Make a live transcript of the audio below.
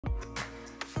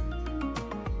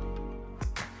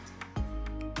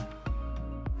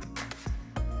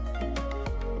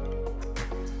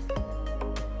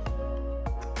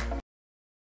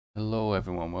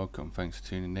Hello everyone, welcome, thanks for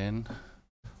tuning in.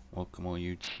 Welcome all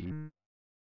YouTube.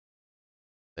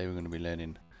 Today we're going to be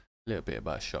learning a little bit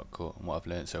about Shotcut and what I've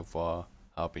learned so far,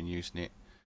 how I've been using it,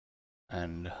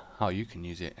 and how you can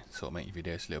use it, sort of make your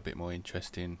videos a little bit more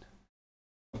interesting.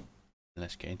 And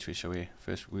let's get into it, shall we?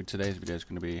 First, today's video is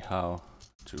going to be how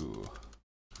to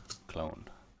clone.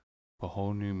 A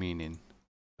whole new meaning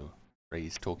to the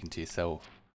phrase talking to yourself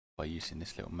by using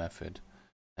this little method.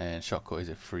 And Shotcut is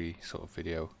a free sort of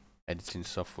video editing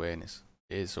software, and it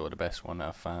is sort of the best one that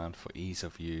I've found for ease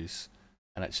of use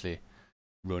and actually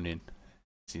running.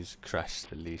 It seems to crash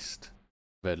the least.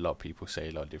 I've heard a lot of people say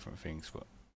a lot of different things, but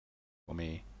for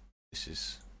me, this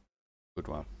is a good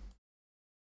one.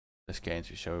 Let's get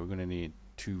into it, shall we? We're going to need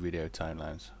two video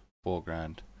timelines,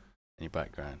 foreground and your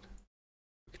background.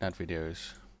 We can add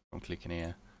videos from clicking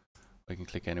here, or you can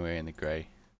click anywhere in the grey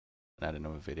and add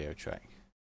another video track.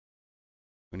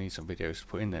 We need some videos to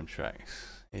put in them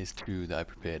tracks. Here's two that I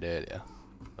prepared earlier.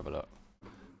 Have a look.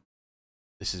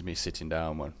 This is me sitting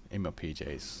down in my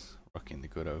PJs, rocking the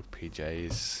good old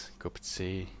PJs, cup of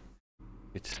tea,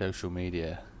 bit of social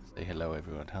media, say hello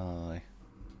everyone, hi.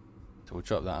 So we'll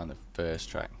drop that on the first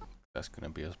track. That's going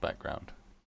to be us background.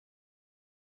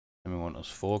 Then we want us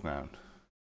foreground.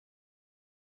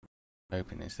 I'm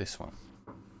hoping it's this one.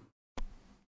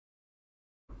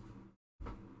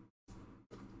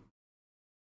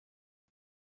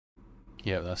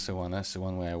 Yeah, that's the one. That's the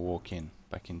one where I walk in,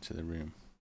 back into the room.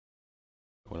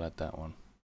 We'll add that one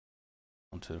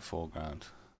onto the foreground.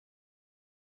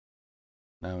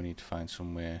 Now we need to find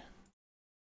somewhere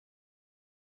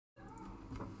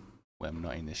where I'm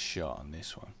not in the shot on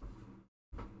this one.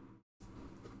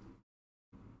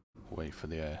 Wait for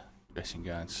the dressing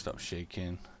gown to stop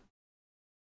shaking,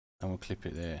 and we'll clip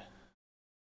it there.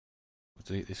 We'll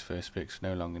delete this first bit because we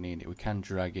no longer need it. We can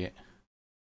drag it.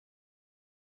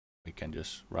 We can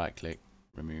just right click,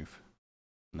 remove,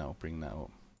 and that will bring that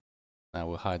up. Now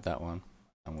we'll hide that one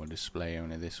and we'll display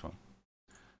only this one.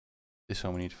 This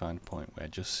one we need to find a point where I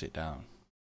just sit down.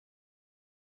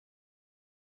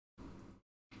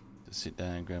 Just sit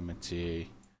down, grab my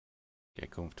tea, get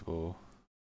comfortable,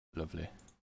 lovely.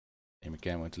 And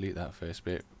again we'll delete that first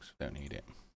bit because we don't need it.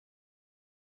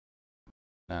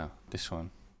 Now this one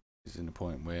is in the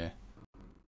point where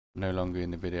I'm no longer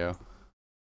in the video.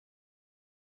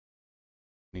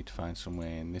 Need to find somewhere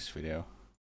in this video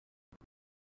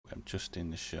where I'm just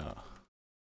in the shot.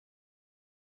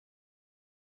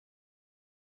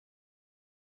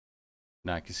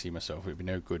 Now I can see myself. It would be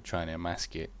no good trying to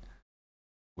mask it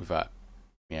without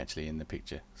me actually in the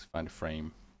picture. So find a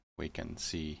frame where you can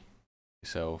see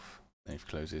yourself. Then if you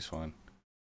close this one,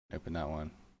 open that one,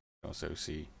 you can also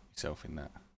see yourself in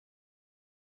that.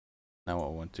 Now what I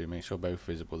want to do, make sure both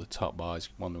visible. The top bar is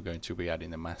one we're going to be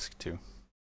adding the mask to.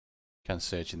 You can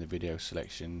search in the video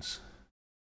selections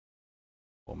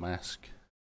for mask.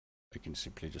 We can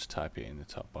simply just type it in the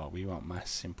top bar. We want mask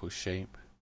simple shape.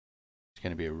 It's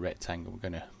going to be a rectangle. We're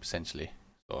going to essentially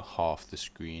sort of half the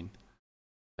screen,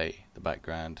 play the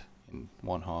background in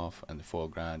one half and the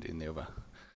foreground in the other.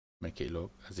 Make it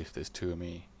look as if there's two of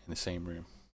me in the same room.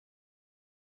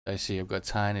 So you see I've got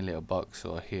a tiny little box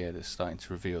over here that's starting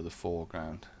to reveal the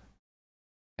foreground.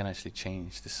 I can actually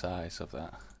change the size of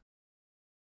that.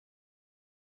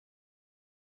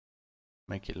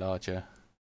 Make it larger.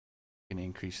 You can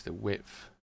increase the width.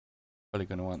 Probably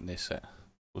going to want this at,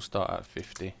 we'll start at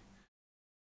 50.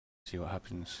 See what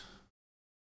happens.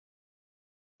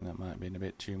 That might be a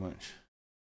bit too much.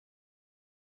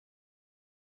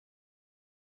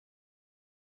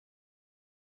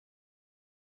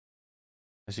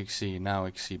 As you can see now,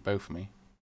 we can see both of me.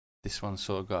 This one's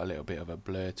sort of got a little bit of a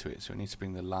blur to it, so we need to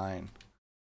bring the line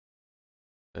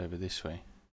over this way,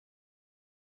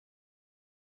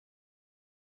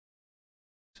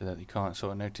 so that you can't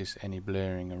sort of notice any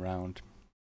blurring around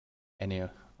any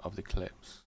of the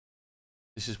clips.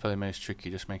 This is probably most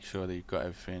tricky, just make sure that you've got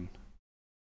everything.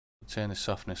 Turn the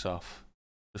softness off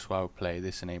just while we play.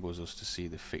 This enables us to see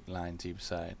the thick lines either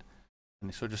side,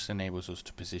 and it sort of just enables us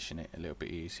to position it a little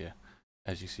bit easier.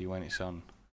 As you see when it's on,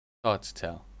 hard to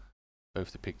tell.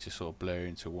 Both the pictures sort of blur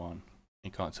into one.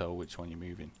 You can't tell which one you're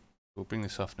moving. We'll bring the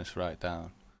softness right down.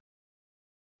 And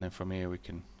then from here we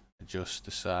can adjust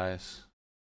the size.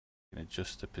 We can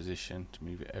adjust the position to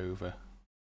move it over.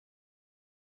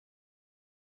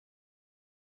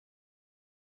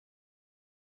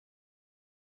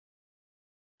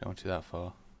 Don't want to that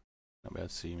far. Not be able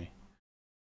to see me.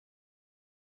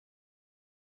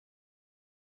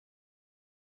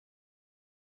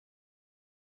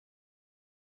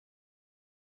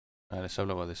 Right, let's have a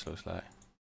look what this looks like.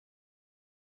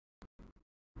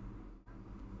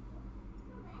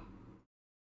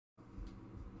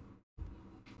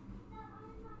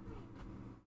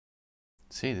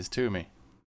 See, there's two of me.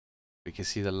 We can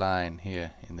see the line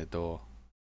here in the door.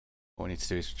 What we need to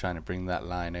do is trying to bring that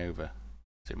line over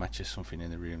so it matches something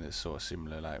in the room that's sort of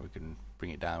similar, like we can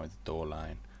bring it down with the door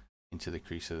line into the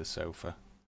crease of the sofa.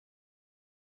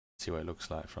 See what it looks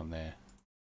like from there.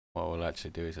 What we'll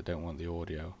actually do is, I don't want the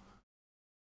audio.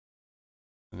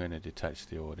 I'm going to detach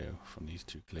the audio from these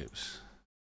two clips.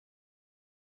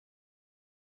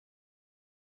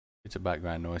 It's a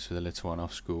background noise for the little one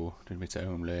off school, doing a bit of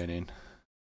home learning.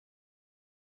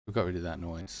 We've got rid of that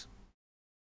noise,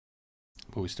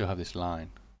 but we still have this line.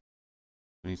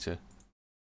 We need to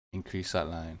increase that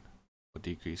line or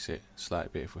decrease it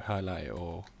slightly bit. If we highlight it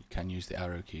all, you can use the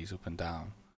arrow keys up and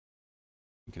down.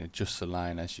 You can adjust the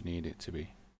line as you need it to be.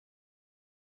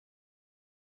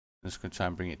 I'm just going to try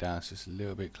and bring it down so it's a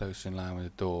little bit closer in line with the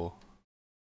door,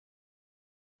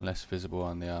 less visible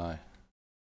on the eye.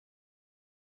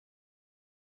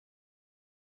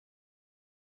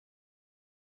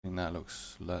 I think that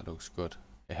looks good.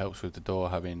 It helps with the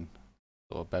door having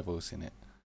sort of bevels in it.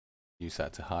 Use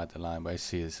that to hide the line, but I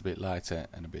see it's a bit lighter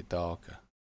and a bit darker.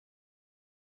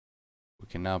 We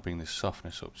can now bring the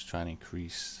softness up to try and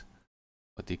increase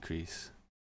or decrease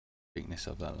the thickness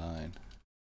of that line.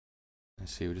 And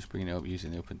see, we're just bringing it up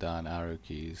using the up and down arrow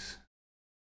keys.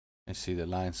 And see the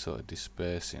line sort of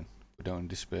dispersing. We don't want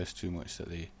to disperse too much that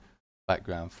the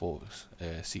background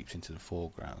seeps into the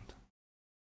foreground.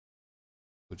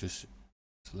 We'll just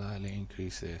slightly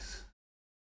increase this.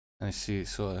 And you see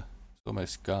it's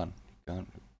almost gone.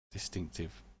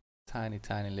 Distinctive. Tiny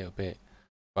little bit.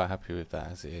 Quite happy with that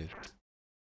as it is.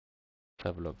 Let's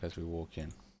have a look as we walk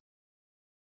in.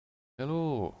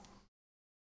 Hello.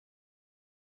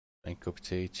 Make a cup of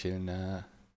tea, chilling there.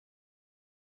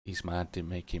 He's mad, didn't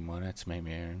make him one, I had to make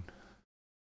my own.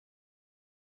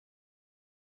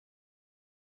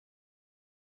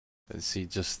 But see,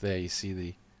 just there, you see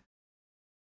the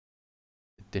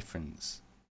difference.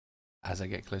 As I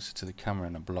get closer to the camera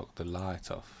and I block the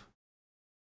light off,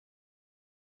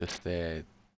 just there,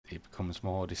 it becomes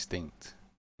more distinct.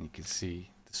 And you can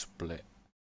see the split.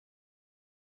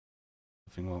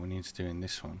 I think what we need to do in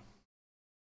this one,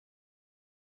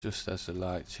 just as the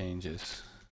light changes,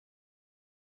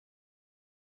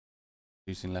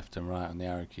 using left and right on the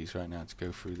arrow keys right now to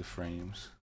go through the frames.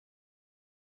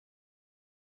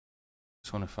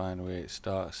 Just want to find where it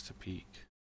starts to peak.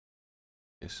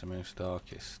 It's the most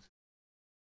darkest.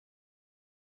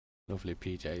 Lovely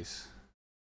PJs.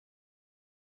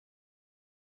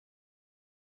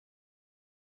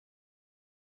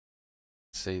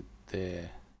 Say there.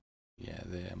 Yeah,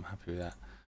 there, I'm happy with that.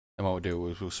 And what we'll do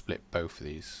is we'll split both of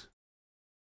these.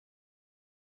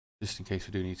 Just in case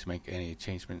we do need to make any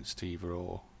changements to either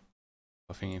or.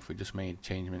 I think if we just made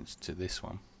changements to this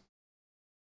one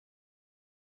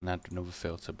and add another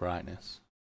filter brightness.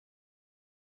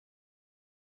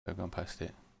 I've gone past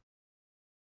it.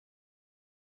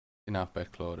 In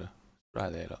alphabetical order.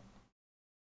 Right there, look.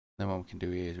 Then what we can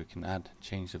do here is we can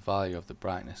change the value of the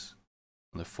brightness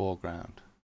on the foreground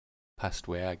past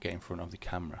where I get in front of the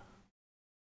camera.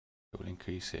 It will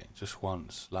increase it just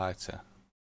once, lighter.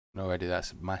 And already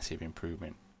that's a massive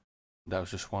improvement. That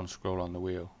was just one scroll on the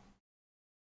wheel.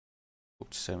 Up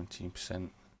to 17%.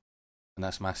 And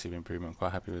that's massive improvement. I'm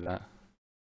quite happy with that.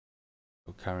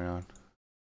 We'll carry on.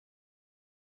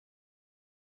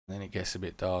 And then it gets a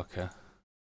bit darker.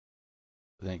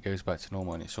 But then it goes back to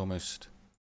normal and it's almost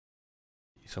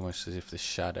as if the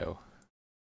shadow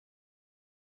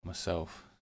myself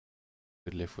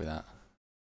could live with that.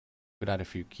 Could add a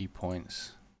few key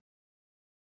points.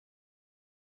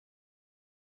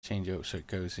 Change it up so it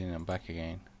goes in and back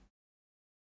again.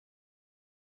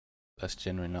 That's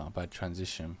generally not a bad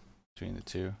transition between the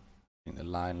two. I think the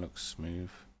line looks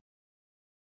smooth.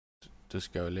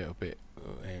 Just go a little bit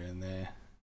here and there.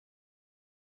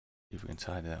 See if we can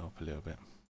tidy that up a little bit.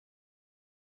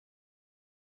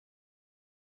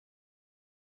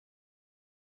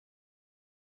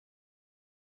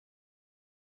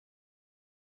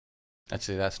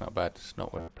 Actually, that's not bad. It's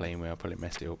not worth playing with. I'll probably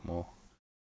mess it up more.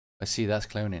 I see that's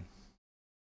cloning.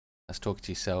 That's talking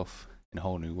to yourself in a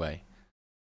whole new way.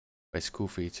 But it's a cool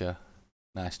feature.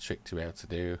 Nice trick to be able to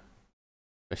do,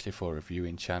 especially for a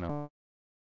reviewing channel.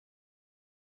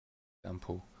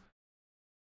 Example.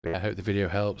 I hope the video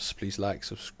helps. Please like,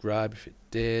 subscribe if it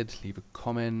did. Leave a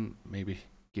comment. Maybe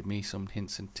give me some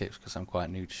hints and tips because I'm quite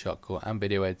new to Shotcut and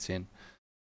video editing.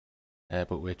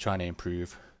 But we're trying to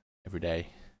improve every day.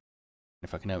 And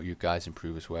if I can help you guys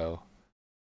improve as well,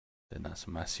 then that's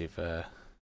a massive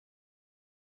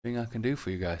thing I can do for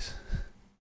you guys.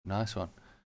 Nice one.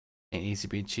 Ain't easy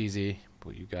being cheesy,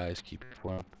 but you guys keep it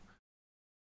warm.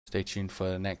 Stay tuned for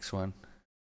the next one.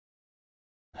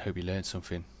 I hope you learned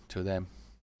something. Till then,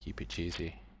 keep it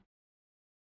cheesy.